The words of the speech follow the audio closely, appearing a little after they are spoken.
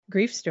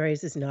Grief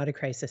Stories is not a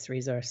crisis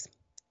resource.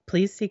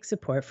 Please seek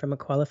support from a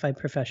qualified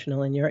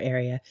professional in your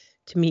area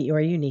to meet your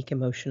unique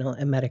emotional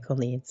and medical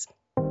needs.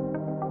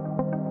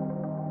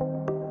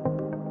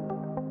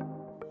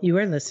 You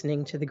are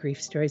listening to the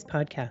Grief Stories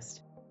podcast.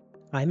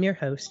 I'm your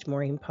host,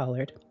 Maureen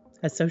Pollard,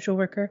 a social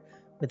worker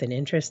with an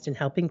interest in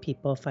helping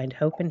people find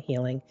hope and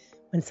healing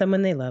when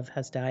someone they love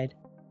has died.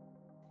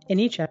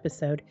 In each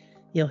episode,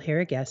 you'll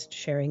hear a guest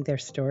sharing their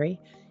story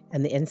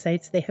and the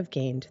insights they have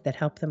gained that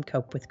help them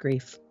cope with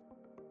grief.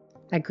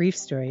 At Grief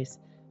Stories,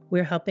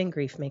 we're helping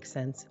grief make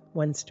sense,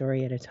 one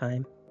story at a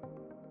time.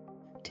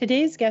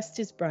 Today's guest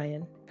is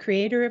Brian,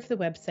 creator of the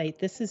website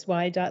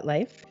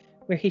thisiswhy.life,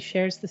 where he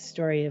shares the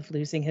story of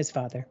losing his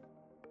father.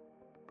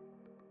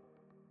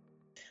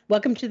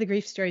 Welcome to the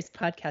Grief Stories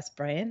podcast,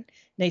 Brian.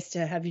 Nice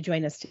to have you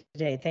join us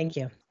today. Thank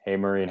you. Hey,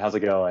 Maureen. How's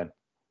it going?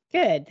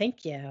 Good.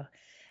 Thank you.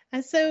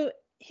 So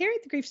here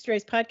at the Grief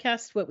Stories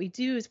podcast, what we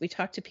do is we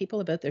talk to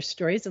people about their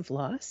stories of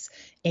loss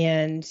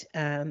and,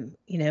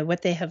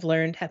 what they have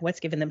learned, what's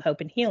given them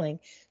hope and healing.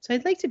 So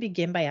I'd like to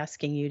begin by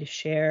asking you to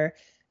share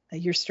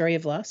your story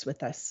of loss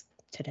with us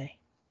today.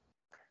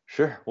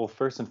 Sure. Well,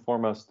 first and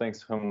foremost,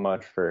 thanks so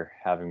much for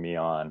having me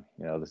on.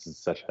 This is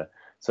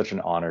such an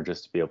honor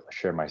just to be able to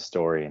share my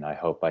story, and I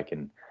hope I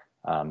can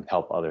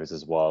help others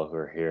as well who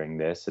are hearing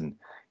this and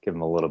give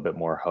them a little bit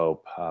more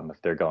hope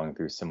if they're going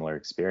through similar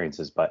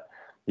experiences. But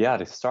yeah,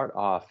 to start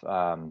off,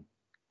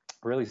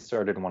 really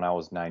started when I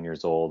was 9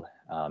 years old.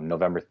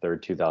 November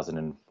 3rd,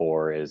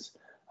 2004 is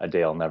a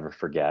day I'll never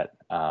forget.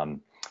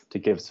 To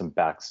give some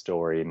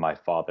backstory, my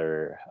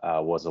father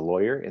was a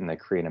lawyer in the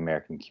Korean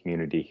American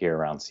community here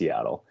around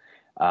Seattle.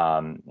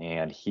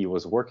 And he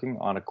was working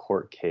on a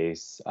court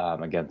case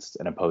against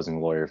an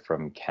opposing lawyer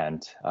from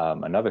Kent,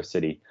 another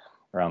city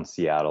around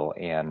Seattle.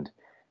 And,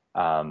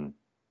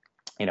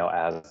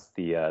 as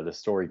the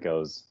story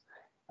goes,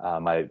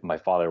 my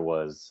father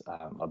was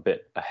a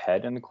bit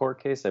ahead in the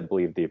court case. I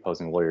believe the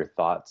opposing lawyer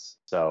thought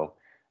so.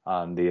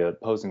 The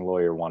opposing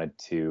lawyer wanted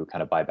to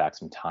kind of buy back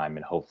some time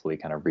and hopefully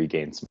kind of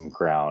regain some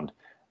ground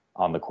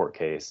on the court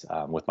case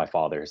with my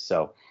father.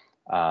 So,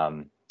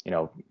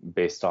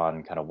 based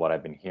on kind of what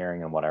I've been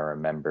hearing and what I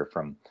remember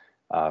from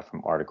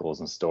articles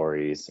and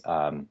stories,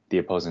 the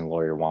opposing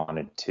lawyer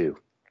wanted to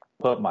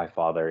put my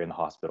father in the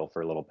hospital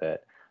for a little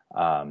bit,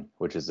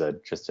 which is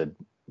just a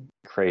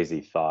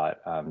crazy thought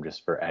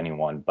just for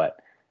anyone, but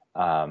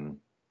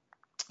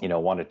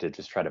wanted to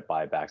just try to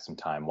buy back some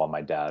time while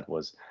my dad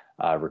was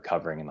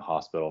recovering in the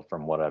hospital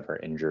from whatever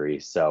injury.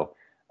 So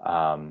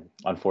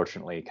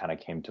unfortunately kind of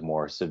came to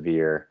more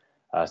severe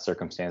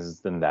circumstances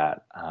than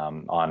that.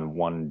 On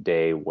one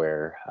day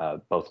where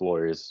both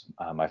lawyers,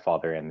 my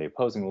father and the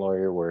opposing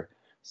lawyer, were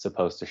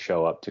supposed to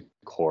show up to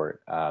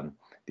court,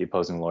 the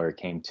opposing lawyer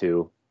came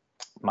to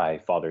my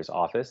father's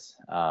office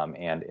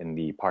and in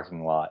the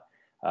parking lot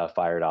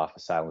fired off a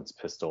silenced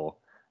pistol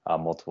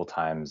multiple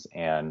times,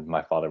 and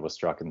my father was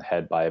struck in the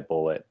head by a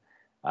bullet.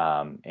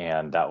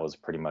 And that was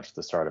pretty much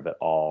the start of it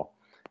all.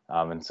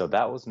 And so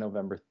that was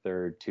November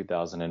 3rd,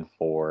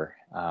 2004.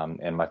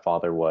 And my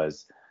father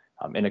was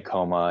in a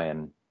coma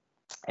and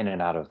in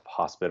and out of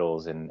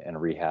hospitals and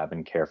rehab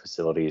and care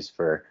facilities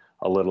for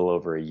a little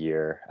over a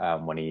year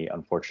when he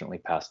unfortunately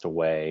passed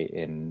away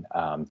in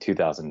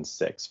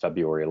 2006,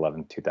 February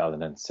 11th,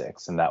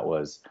 2006. And that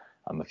was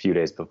a few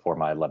days before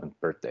my 11th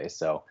birthday.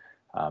 So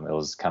it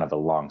was kind of a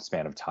long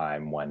span of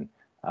time when,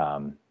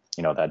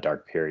 that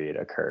dark period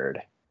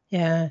occurred.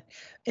 Yeah,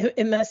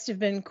 it must have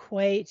been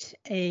quite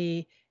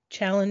a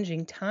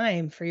challenging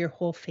time for your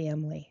whole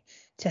family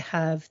to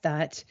have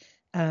that,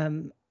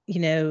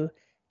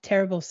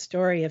 terrible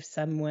story of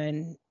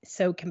someone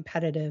so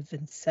competitive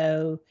and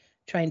so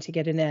trying to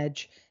get an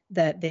edge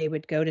that they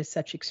would go to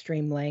such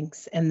extreme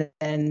lengths. And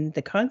then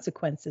the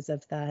consequences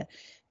of that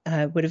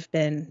would have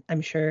been,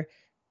 I'm sure,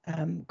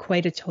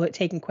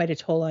 taking quite a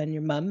toll on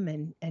your mom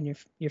and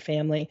your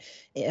family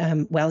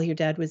while your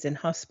dad was in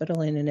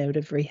hospital in and out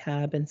of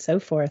rehab and so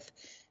forth.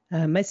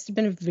 Must have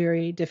been a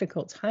very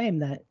difficult time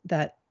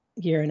that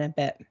year and a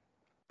bit.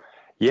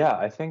 Yeah,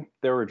 I think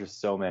there were just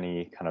so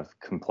many kind of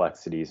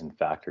complexities and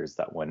factors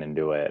that went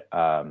into it.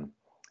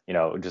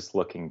 Just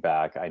looking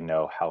back, I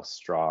know how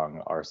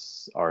strong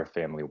our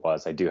family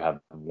was. I do have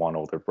one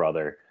older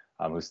brother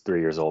who's 3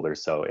 years older.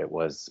 So it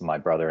was my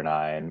brother and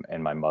I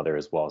and my mother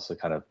as well. So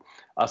kind of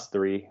us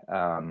three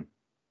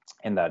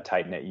in that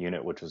tight-knit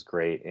unit, which was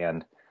great.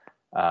 And,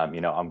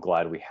 I'm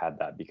glad we had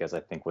that, because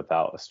I think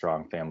without a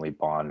strong family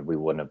bond, we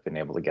wouldn't have been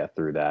able to get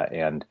through that.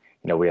 And,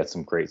 we had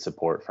some great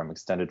support from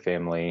extended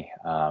family,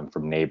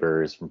 from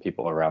neighbors, from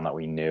people around that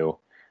we knew.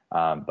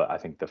 But I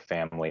think the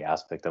family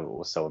aspect of it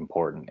was so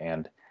important.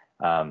 And,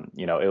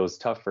 it was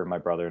tough for my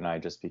brother and I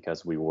just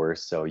because we were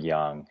so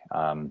young.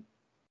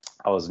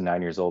 I was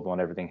 9 years old when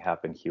everything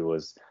happened. He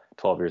was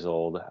 12 years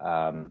old.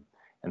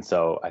 And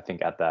so I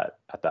think at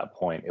that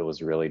point, it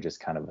was really just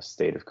kind of a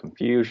state of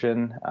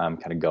confusion,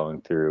 kind of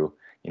going through,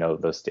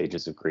 those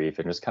stages of grief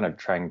and just kind of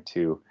trying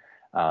to,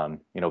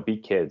 be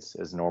kids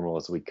as normal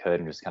as we could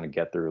and just kind of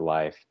get through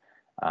life.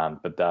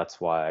 But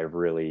that's why I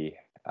really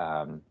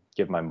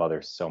give my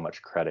mother so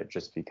much credit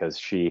just because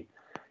she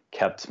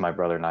kept my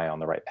brother and I on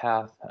the right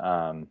path.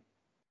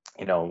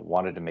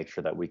 Wanted to make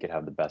sure that we could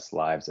have the best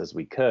lives as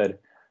we could.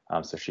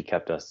 So she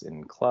kept us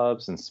in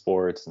clubs and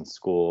sports and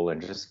school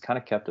and just kind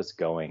of kept us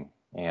going.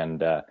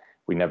 And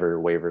we never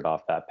wavered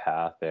off that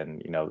path.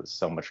 And,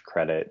 so much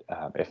credit,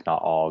 if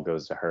not all,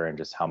 goes to her and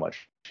just how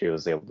much she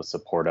was able to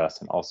support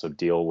us and also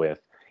deal with,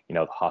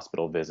 the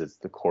hospital visits,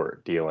 the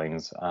court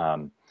dealings,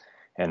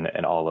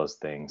 and all those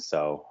things.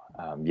 So,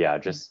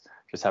 just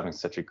having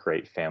such a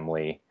great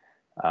family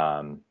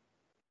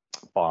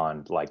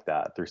bond like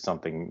that through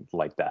something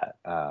like that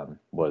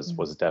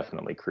was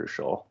definitely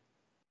crucial.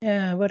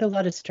 Yeah, what a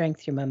lot of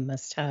strength your mom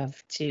must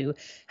have to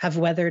have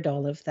weathered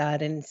all of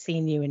that and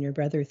seen you and your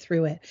brother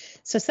through it.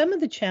 So some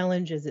of the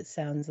challenges, it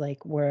sounds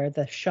like, were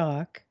the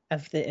shock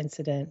of the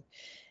incident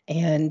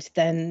and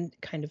then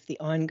kind of the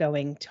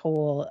ongoing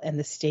toll and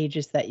the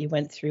stages that you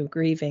went through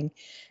grieving.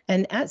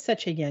 And at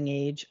such a young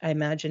age, I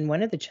imagine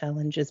one of the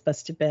challenges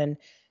must have been,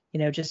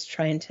 just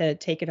trying to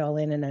take it all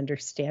in and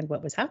understand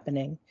what was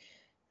happening.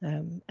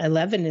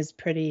 11 is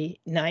 9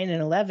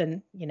 and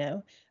 11,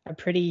 are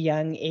pretty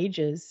young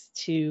ages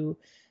to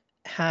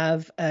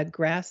have a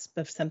grasp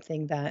of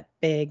something that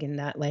big and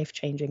that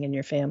life-changing in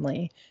your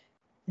family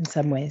in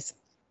some ways.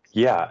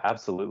 Yeah,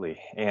 absolutely.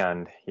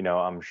 And,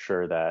 I'm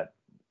sure that,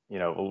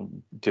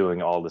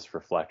 doing all this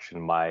reflection,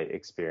 my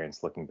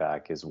experience looking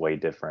back is way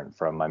different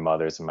from my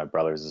mother's and my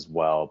brother's as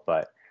well.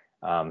 But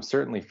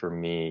certainly for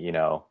me,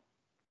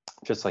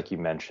 just like you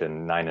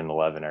mentioned, 9 and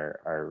 11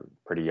 are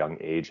pretty young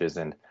ages.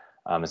 And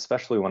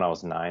especially when I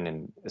was 9,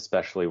 and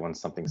especially when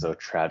something so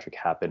tragic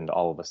happened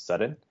all of a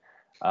sudden,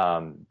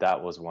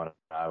 that was when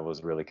I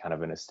was really kind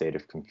of in a state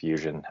of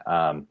confusion.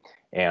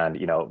 And,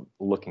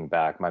 looking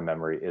back, my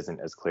memory isn't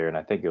as clear. And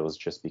I think it was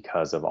just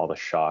because of all the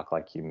shock,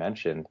 like you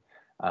mentioned,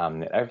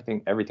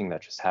 everything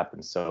that just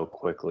happened so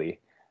quickly,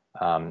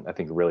 I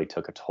think really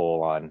took a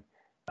toll on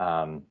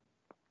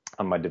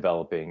my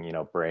developing,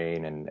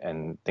 brain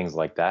and things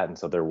like that. And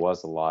so there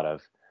was a lot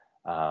of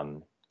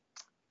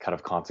kind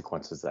of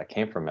consequences that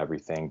came from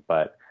everything.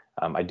 But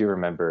I do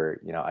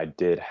remember, I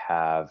did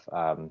have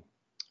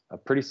a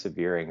pretty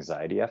severe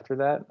anxiety after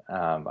that.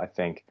 I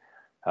think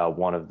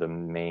one of the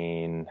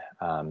main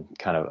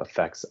kind of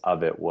effects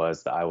of it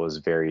was that I was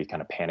very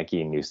kind of panicky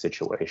in new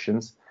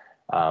situations.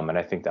 And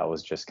I think that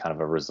was just kind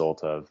of a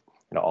result of,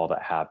 all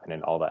that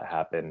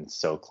happened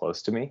so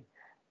close to me.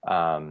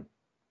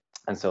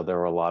 And so there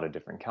were a lot of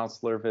different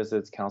counselor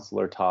visits,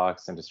 counselor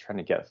talks, and just trying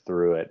to get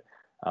through it.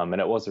 And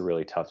it was a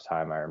really tough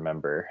time, I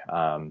remember.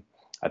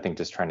 I think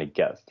just trying to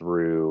get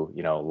through,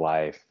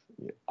 life,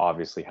 you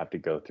obviously have to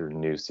go through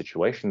new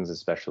situations,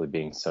 especially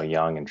being so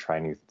young, and try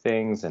new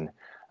things and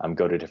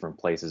go to different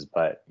places.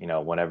 But,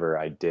 whenever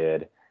I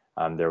did,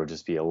 there would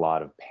just be a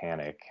lot of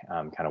panic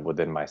kind of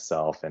within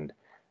myself. And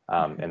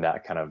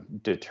that kind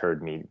of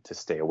deterred me to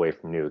stay away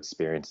from new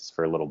experiences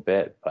for a little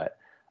bit. But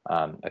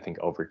I think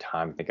over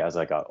time, as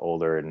I got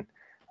older and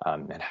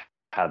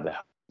had the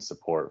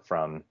support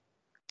from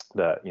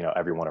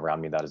everyone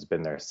around me that has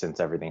been there since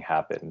everything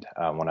happened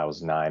when I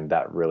was 9,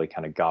 that really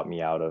kind of got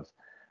me out of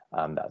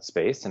that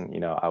space. And,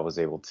 I was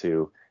able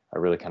to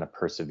really kind of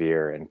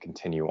persevere and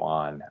continue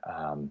on,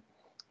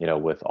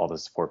 with all the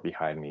support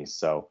behind me.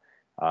 So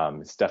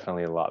it's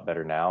definitely a lot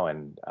better now.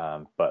 And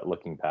but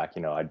looking back,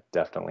 I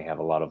definitely have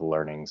a lot of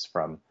learnings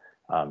from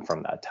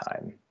that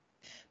time.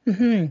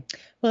 Mm-hmm.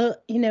 Well,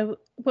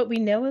 what we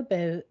know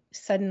about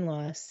sudden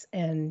loss,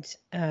 and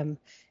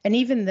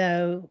even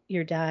though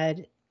your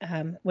dad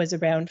was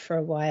around for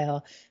a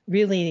while,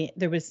 really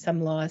there was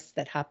some loss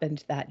that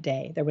happened that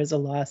day. There was a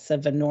loss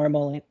of a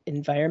normal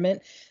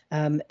environment,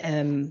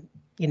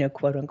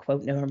 quote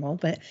unquote normal,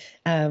 but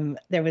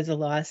there was a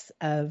loss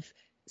of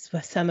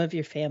some of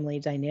your family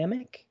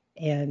dynamic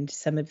and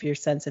some of your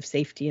sense of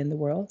safety in the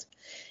world.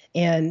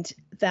 And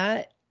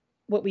that,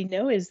 what we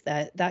know is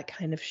that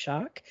kind of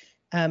shock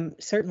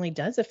certainly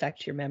does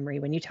affect your memory.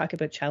 When you talk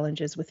about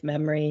challenges with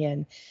memory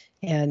and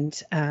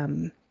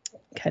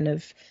kind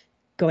of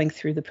going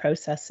through the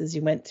processes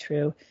you went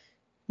through,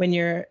 when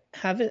you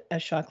have a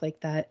shock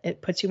like that,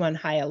 it puts you on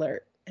high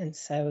alert. And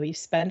so you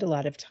spend a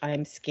lot of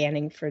time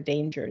scanning for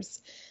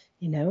dangers,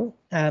 and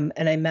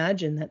I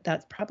imagine that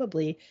that's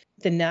probably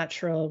the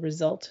natural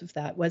result of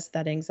that was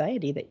that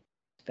anxiety that you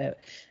talked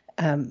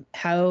about.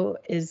 How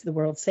is the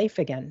world safe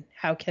again?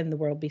 How can the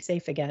world be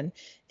safe again?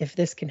 If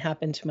this can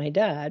happen to my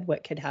dad,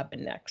 what could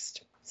happen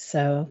next?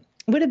 So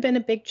it would have been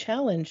a big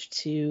challenge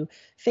to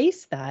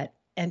face that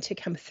and to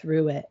come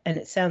through it. And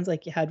it sounds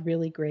like you had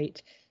really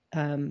great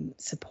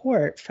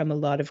support from a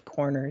lot of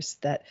corners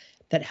that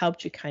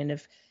helped you kind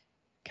of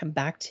come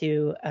back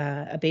to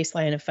a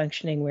baseline of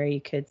functioning where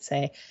you could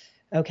say,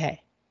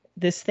 okay,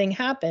 this thing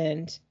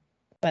happened,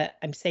 but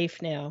I'm safe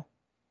now.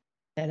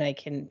 And I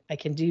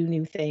can do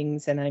new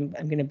things, and I'm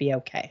going to be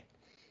okay.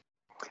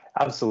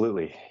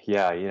 Absolutely.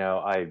 Yeah.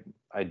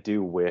 I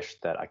do wish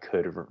that I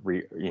could,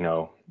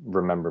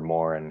 remember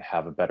more and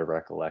have a better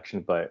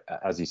recollection. But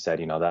as you said,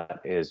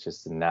 that is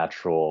just a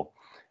natural,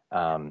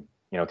 kind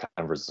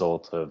of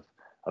result of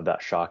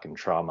that shock and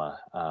trauma.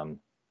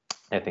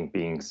 I think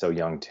being so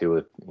young too,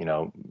 with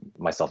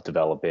myself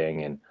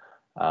developing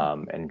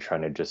and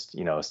trying to just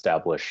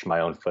establish my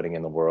own footing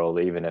in the world,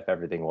 even if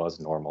everything was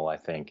normal. I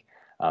think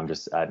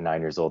just at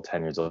 9 years old,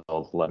 10 years old,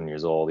 11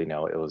 years old,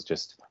 it was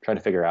just trying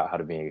to figure out how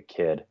to be a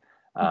kid.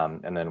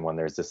 And then when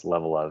there's this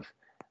level of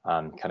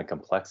kind of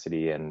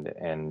complexity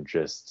and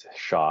just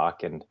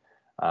shock and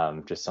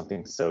just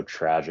something so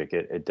tragic,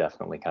 it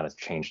definitely kind of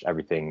changed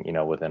everything,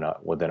 within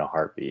a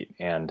heartbeat.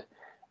 And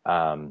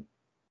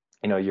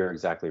you're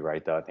exactly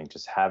right, though. I think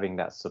just having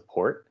that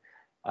support,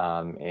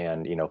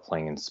 and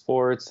playing in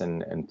sports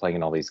and playing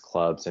in all these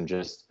clubs and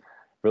just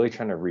really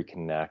trying to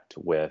reconnect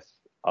with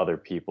other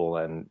people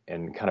and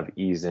kind of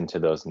ease into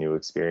those new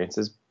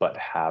experiences, but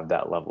have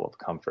that level of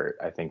comfort,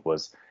 I think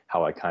was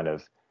how I kind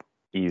of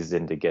eased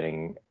into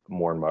getting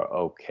more and more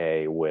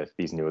okay with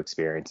these new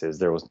experiences.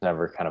 There was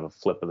never kind of a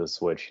flip of the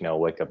switch,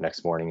 wake up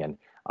next morning and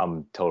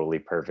I'm totally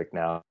perfect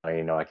now.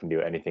 I can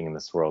do anything in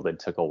this world. It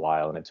took a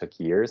while and it took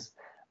years.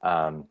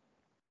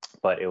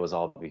 But it was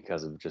all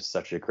because of just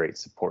such a great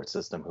support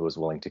system who was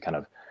willing to kind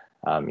of,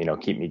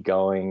 keep me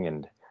going.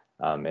 And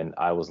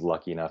I was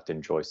lucky enough to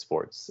enjoy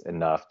sports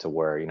enough to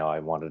where, I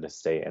wanted to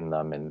stay in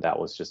them. And that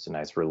was just a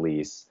nice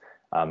release,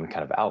 kind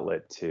of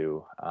outlet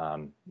to,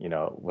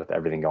 with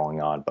everything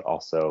going on, but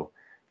also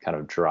kind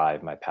of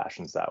drive my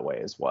passions that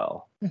way as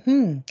well.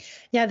 Mm-hmm.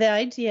 Yeah, the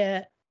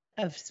idea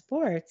of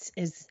sports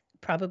is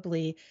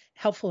probably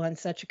helpful on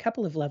such a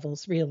couple of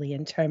levels, really,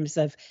 in terms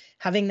of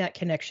having that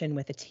connection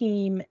with a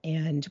team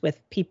and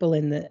with people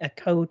in a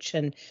coach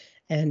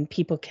and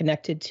people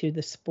connected to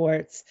the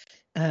sports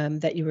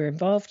that you were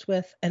involved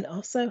with, and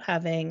also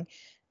having,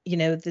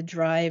 the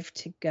drive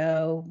to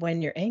go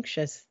when you're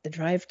anxious, the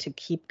drive to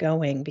keep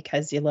going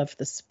because you love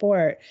the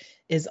sport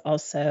is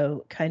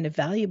also kind of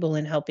valuable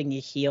in helping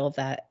you heal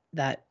that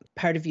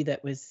part of you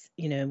that was,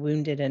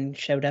 wounded and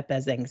showed up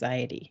as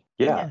anxiety.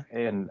 Yeah.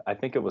 And I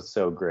think it was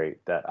so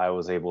great that I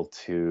was able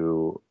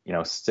to,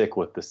 stick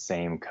with the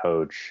same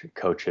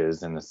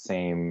coaches and the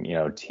same,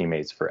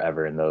 teammates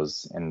forever. And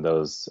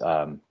those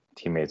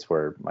teammates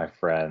were my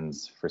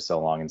friends for so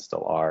long and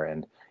still are.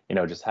 And,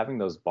 just having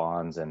those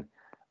bonds and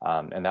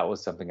that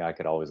was something I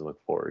could always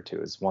look forward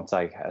to is once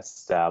I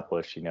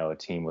established, a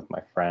team with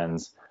my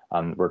friends,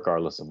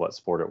 regardless of what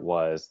sport it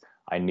was,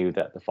 I knew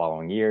that the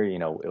following year,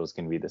 it was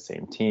going to be the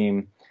same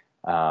team.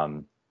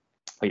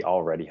 We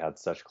already had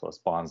such close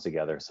bonds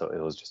together. So it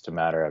was just a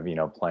matter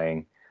of,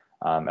 playing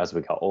as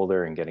we got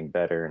older and getting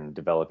better and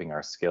developing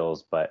our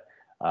skills. But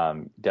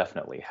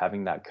definitely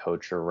having that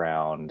coach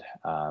around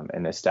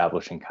and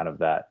establishing kind of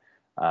that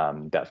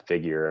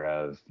figure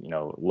of,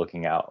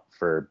 looking out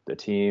for the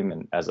team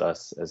and as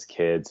us as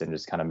kids and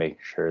just kind of making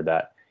sure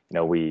that,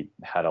 we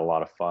had a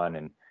lot of fun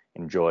and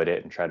enjoyed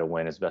it and try to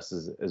win as best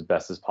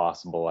as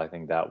possible. I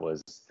think that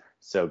was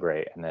so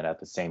great. And then at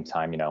the same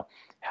time,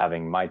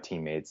 having my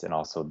teammates and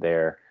also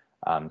their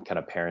kind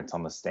of parents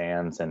on the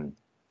stands and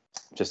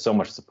just so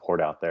much support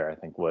out there. I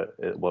think what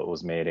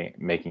was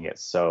making it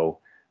so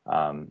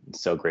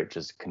great,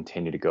 just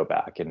continue to go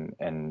back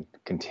and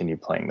continue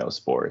playing those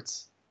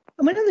sports.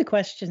 One of the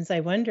questions I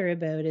wonder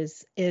about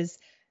is,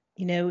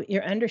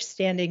 your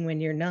understanding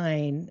when you're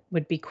 9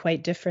 would be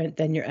quite different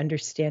than your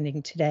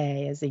understanding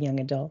today as a young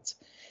adult.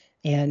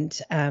 And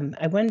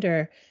I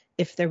wonder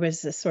if there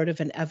was a sort of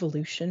an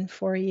evolution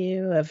for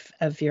you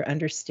of your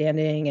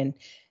understanding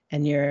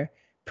and your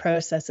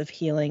process of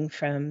healing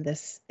from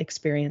this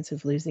experience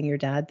of losing your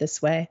dad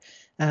this way.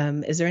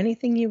 Is there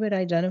anything you would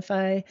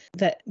identify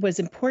that was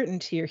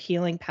important to your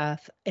healing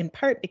path, in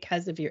part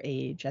because of your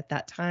age at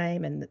that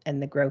time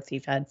and the growth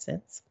you've had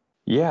since?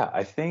 Yeah,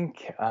 I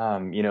think,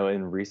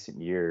 in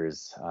recent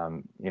years,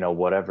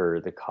 whatever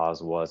the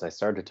cause was, I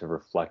started to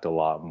reflect a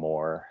lot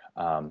more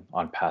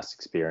on past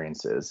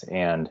experiences.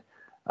 And,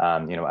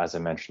 as I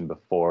mentioned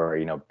before,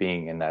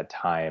 being in that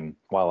time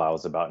while I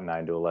was about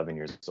 9 to 11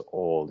 years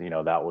old,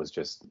 that was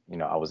just,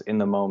 I was in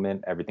the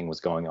moment, everything was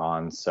going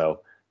on.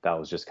 So that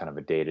was just kind of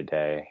a day to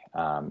day,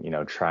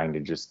 trying to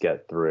just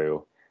get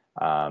through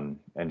and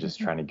just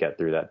trying to get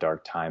through that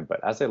dark time.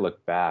 But as I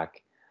look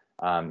back,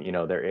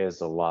 there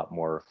is a lot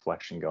more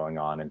reflection going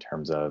on in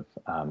terms of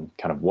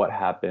kind of what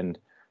happened,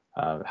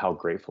 how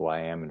grateful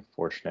I am and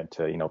fortunate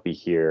to, be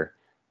here,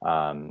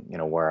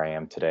 where I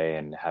am today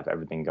and have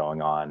everything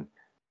going on.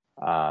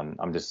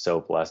 I'm just so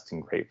blessed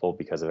and grateful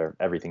because of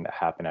everything that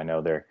happened. I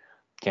know there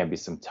can be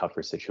some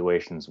tougher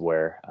situations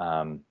where,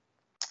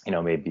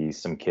 maybe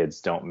some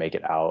kids don't make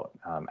it out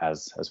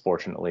as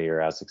fortunately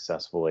or as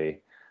successfully,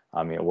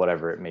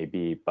 whatever it may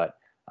be. But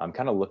I'm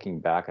kind of looking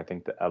back, I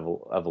think the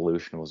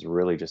evolution was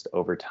really just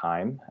over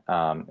time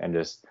and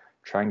just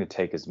trying to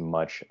take as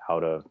much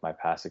out of my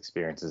past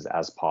experiences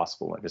as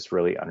possible and just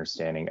really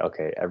understanding,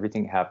 okay,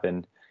 everything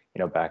happened,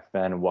 back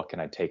then, what can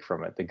I take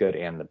from it, the good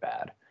and the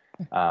bad?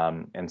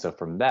 And so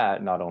from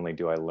that, not only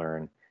do I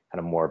learn kind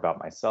of more about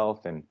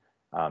myself and,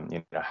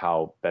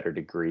 how better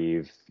to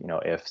grieve,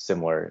 if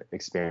similar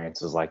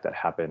experiences like that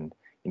happen,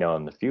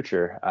 in the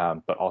future,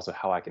 but also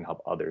how I can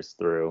help others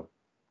through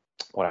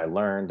what I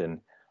learned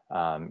and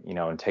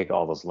and take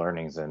all those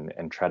learnings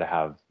and try to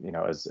have,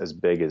 as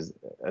big as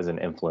an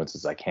influence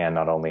as I can,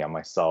 not only on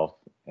myself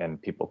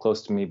and people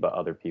close to me, but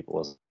other people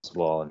as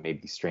well, and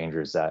maybe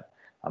strangers that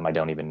I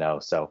don't even know.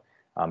 So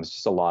it's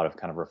just a lot of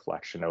kind of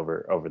reflection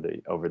over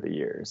the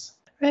years.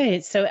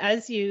 Right. So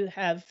as you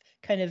have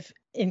kind of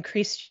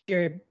increased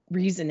your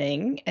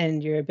reasoning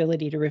and your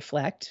ability to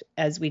reflect,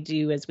 as we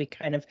do as we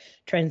kind of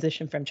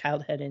transition from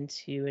childhood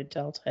into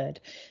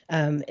adulthood,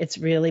 it's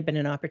really been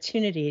an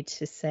opportunity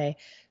to say,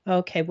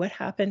 okay, what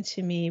happened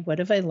to me? What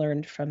have I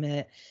learned from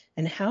it?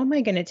 And how am I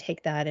going to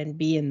take that and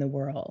be in the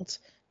world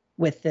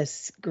with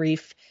this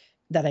grief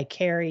that I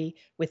carry,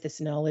 with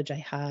this knowledge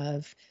I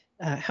have?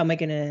 How am I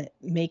going to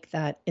make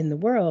that in the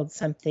world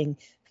something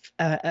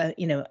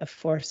a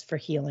force for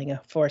healing,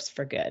 a force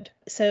for good.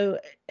 So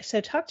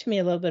talk to me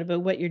a little bit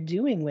about what you're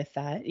doing with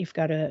that. You've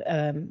got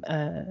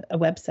a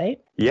website.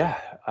 Yeah,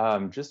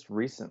 just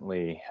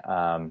recently,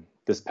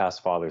 this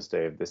past Father's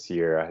Day of this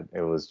year,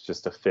 it was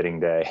just a fitting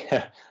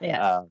day.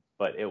 Yes.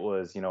 But it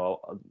was,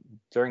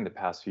 during the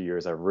past few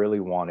years, I really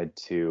wanted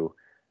to,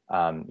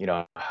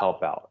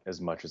 help out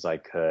as much as I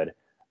could,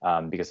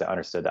 because I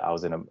understood that I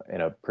was in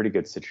a pretty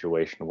good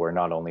situation where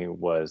not only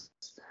was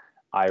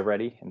I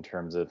ready in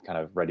terms of kind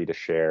of ready to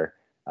share,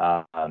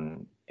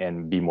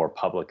 and be more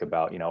public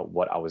about,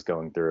 what I was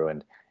going through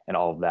and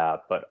all of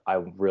that. But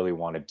I really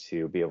wanted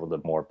to be able to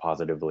more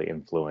positively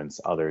influence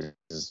others,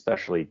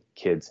 especially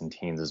kids and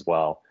teens as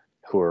well,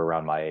 who are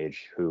around my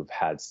age, who've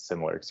had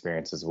similar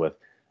experiences with,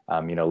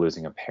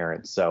 losing a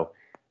parent. So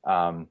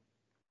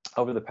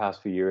over the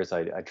past few years,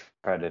 I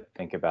tried to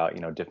think about,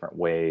 different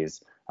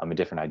ways, and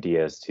different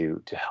ideas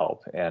to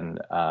help and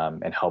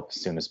help as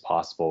soon as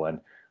possible. And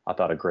I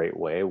thought a great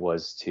way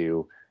was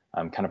to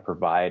kind of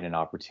provide an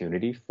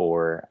opportunity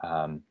for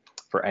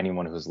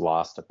anyone who's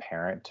lost a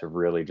parent to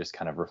really just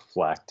kind of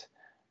reflect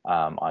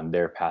on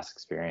their past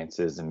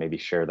experiences and maybe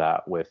share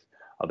that with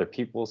other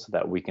people, so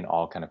that we can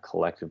all kind of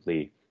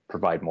collectively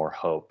provide more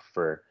hope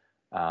for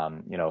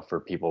for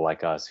people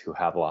like us who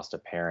have lost a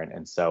parent.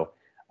 And so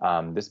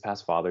this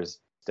past Father's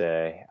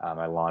Day,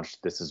 I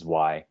launched This Is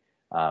Why.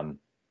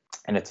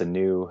 And it's a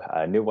new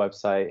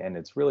website, and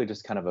it's really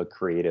just kind of a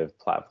creative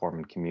platform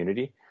and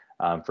community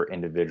for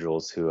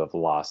individuals who have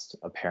lost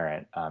a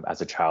parent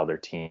as a child or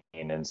teen.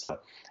 And so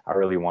I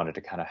really wanted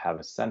to kind of have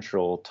a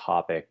central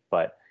topic,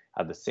 but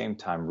at the same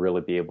time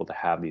really be able to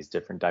have these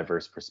different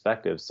diverse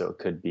perspectives. So it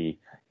could be,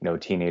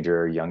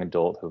 teenager or young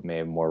adult who may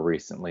have more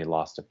recently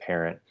lost a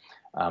parent,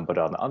 but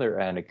on the other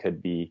end, it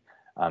could be,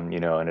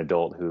 an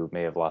adult who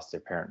may have lost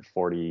their parent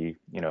 40,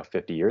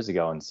 50 years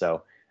ago. And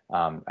so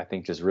I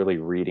think just really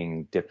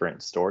reading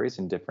different stories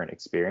and different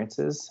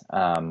experiences,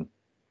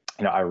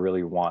 I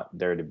really want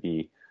there to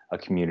be a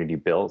community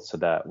built so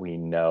that we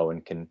know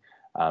and can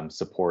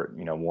support,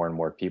 more and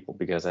more people,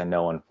 because I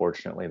know,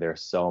 unfortunately, there are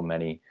so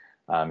many,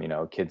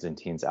 kids and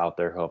teens out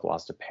there who have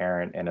lost a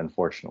parent. And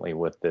unfortunately,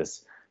 with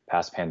this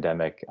past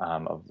pandemic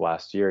of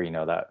last year,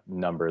 that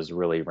number is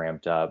really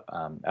ramped up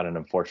at an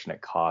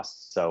unfortunate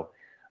cost. So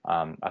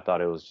I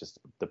thought it was just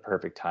the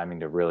perfect timing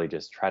to really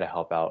just try to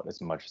help out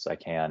as much as I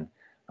can,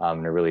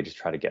 and to really just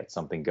try to get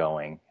something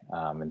going.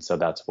 And so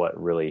that's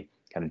what really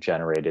kind of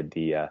generated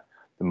the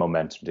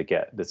momentum to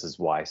get This Is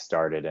Why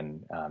started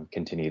and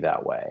continue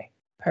that way.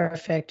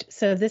 Perfect.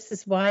 So This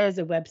Is Why is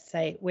a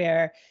website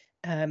where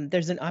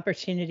there's an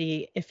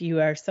opportunity, if you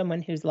are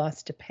someone who's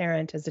lost a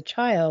parent as a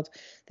child,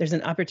 there's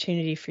an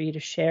opportunity for you to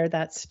share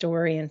that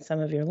story and some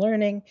of your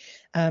learning,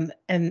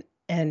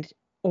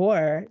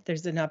 or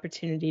there's an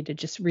opportunity to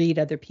just read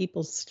other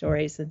people's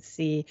stories and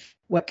see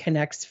what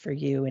connects for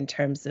you in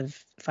terms of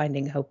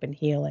finding hope and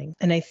healing.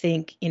 And I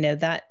think,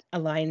 that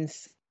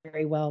aligns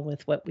very well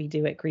with what we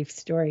do at Grief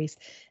Stories.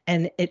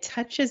 And it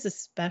touches a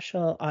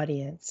special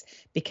audience,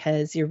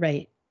 because you're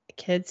right,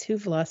 kids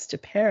who've lost a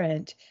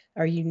parent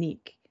are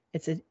unique.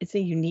 It's a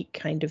unique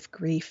kind of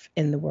grief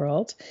in the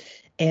world.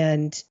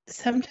 And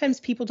sometimes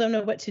people don't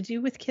know what to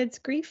do with kids'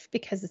 grief,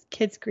 because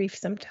kids' grief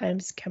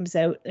sometimes comes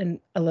out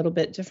in a little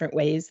bit different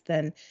ways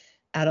than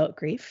adult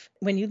grief.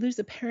 When you lose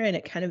a parent,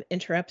 it kind of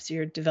interrupts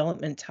your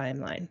development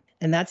timeline,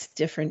 and that's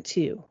different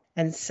too.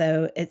 And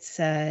so it's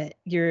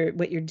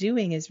what you're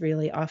doing is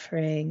really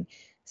offering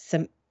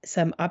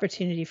some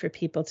opportunity for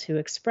people to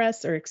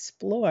express or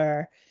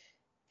explore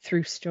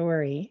through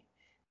story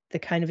the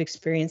kind of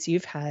experience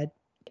you've had.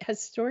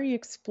 Has story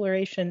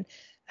exploration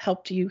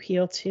helped you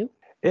heal too?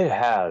 It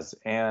has.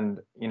 And,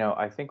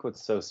 I think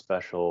what's so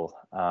special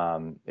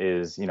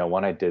is,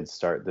 when I did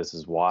start This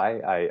Is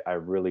Why, I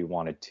really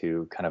wanted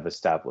to kind of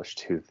establish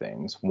two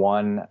things.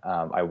 One,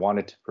 I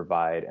wanted to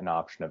provide an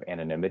option of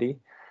anonymity.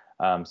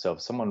 So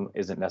if someone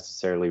isn't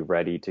necessarily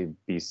ready to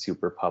be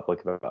super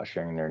public about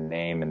sharing their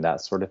name and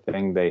that sort of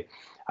thing,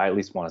 I at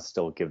least want to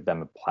still give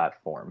them a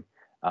platform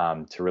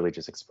to really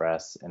just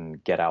express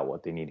and get out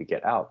what they need to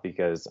get out.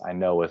 Because I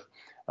know with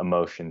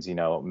emotions,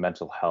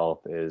 mental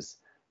health is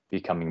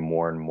becoming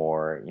more and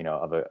more,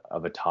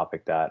 of a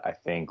topic that I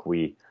think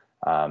we,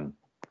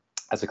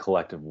 as a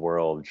collective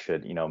world,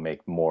 should,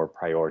 make more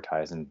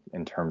prioritized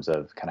in terms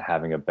of kind of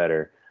having a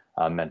better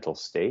mental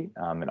state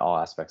in all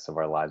aspects of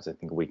our lives. I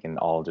think we can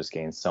all just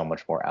gain so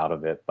much more out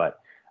of it. But,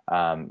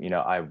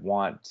 I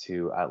want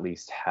to at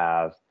least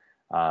have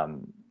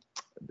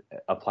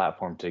a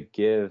platform to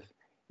give,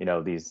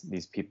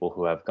 these people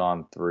who have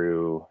gone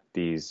through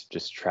these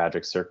just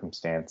tragic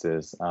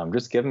circumstances,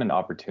 just give them an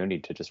opportunity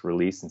to just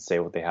release and say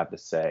what they have to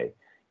say.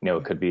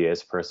 It could be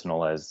as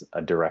personal as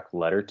a direct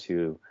letter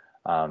to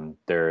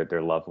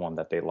their loved one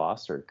that they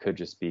lost, or it could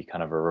just be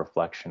kind of a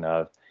reflection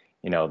of,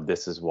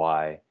 this is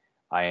why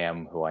I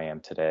am who I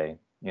am today.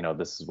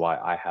 This is why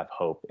I have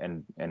hope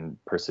and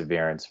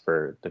perseverance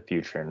for the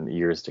future and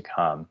years to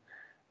come.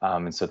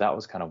 And so that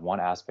was kind of one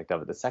aspect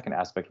of it. The second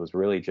aspect was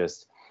really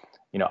just,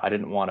 I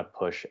didn't want to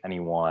push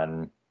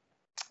anyone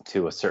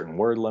to a certain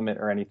word limit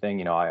or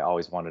anything. I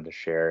always wanted to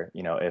share,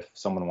 if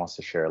someone wants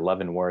to share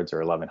 11 words or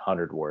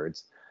 1100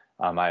 words,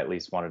 I at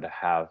least wanted to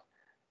have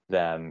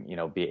them,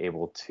 be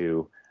able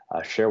to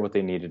share what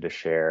they needed to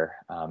share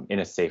in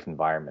a safe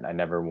environment. I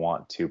never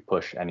want to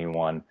push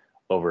anyone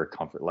over a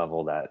comfort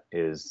level that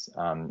is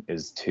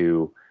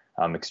too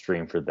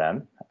extreme for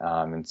them.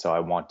 And so I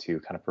want to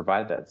kind of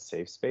provide that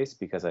safe space,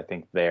 because I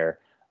think there,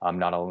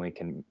 not only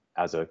can,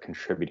 as a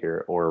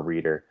contributor or a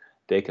reader,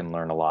 they can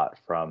learn a lot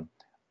from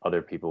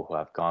other people who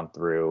have gone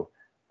through,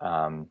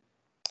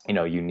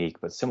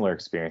 unique but similar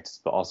experiences,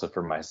 but also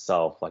for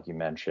myself, like you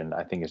mentioned,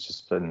 I think it's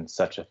just been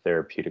such a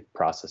therapeutic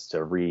process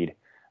to read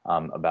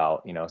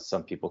about,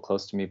 some people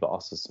close to me, but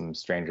also some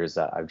strangers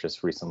that I've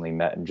just recently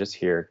met, and just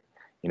hear,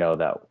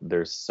 that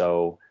there's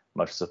so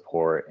much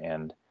support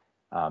and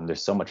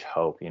there's so much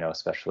hope,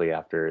 especially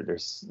after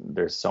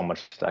there's so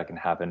much that can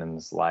happen in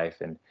this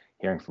life, and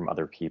hearing from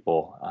other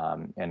people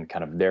and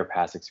kind of their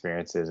past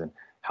experiences and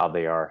how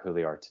they are who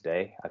they are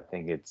today. I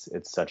think it's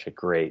such a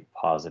great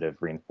positive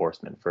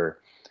reinforcement for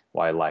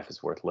why life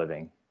is worth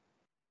living.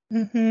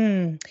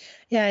 Mm-hmm.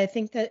 Yeah, I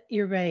think that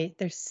you're right.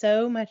 There's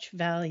so much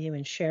value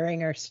in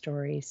sharing our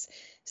stories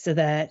so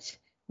that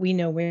we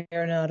know we're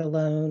not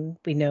alone.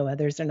 We know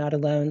others are not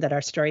alone, that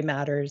our story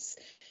matters,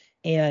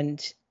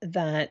 and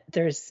that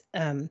there's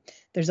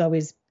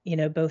always,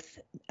 both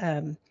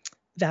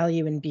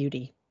value and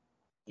beauty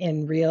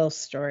in real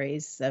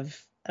stories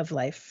of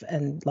life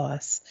and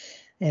loss.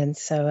 And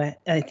so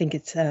I think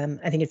it's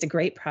a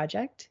great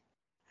project.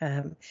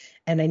 And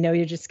I know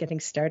you're just getting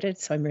started,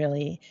 so I'm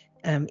really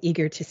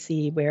eager to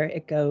see where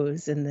it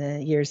goes in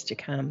the years to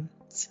come.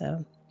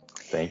 So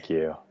thank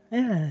you.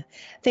 Yeah.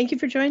 Thank you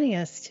for joining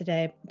us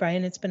today,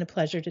 Brian. It's been a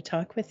pleasure to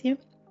talk with you.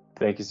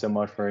 Thank you so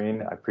much,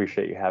 Maureen. I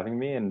appreciate you having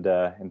me, and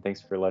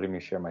thanks for letting me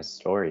share my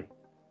story.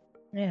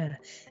 Yeah.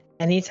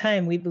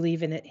 Anytime. We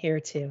believe in it here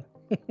too.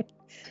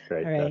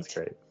 Great. All right. That's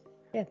great.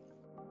 Yeah.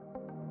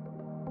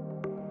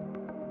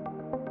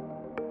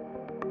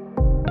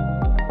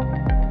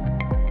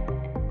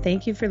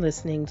 Thank you for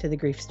listening to the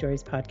Grief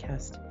Stories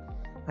podcast.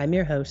 I'm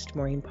your host,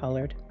 Maureen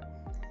Pollard.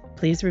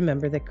 Please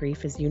remember that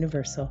grief is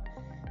universal,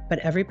 but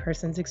every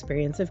person's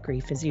experience of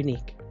grief is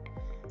unique.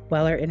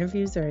 While our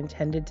interviews are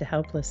intended to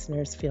help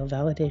listeners feel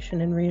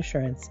validation and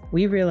reassurance,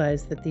 we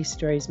realize that these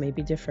stories may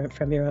be different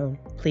from your own.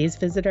 Please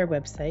visit our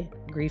website,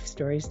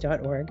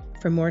 griefstories.org,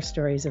 for more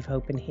stories of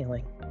hope and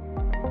healing.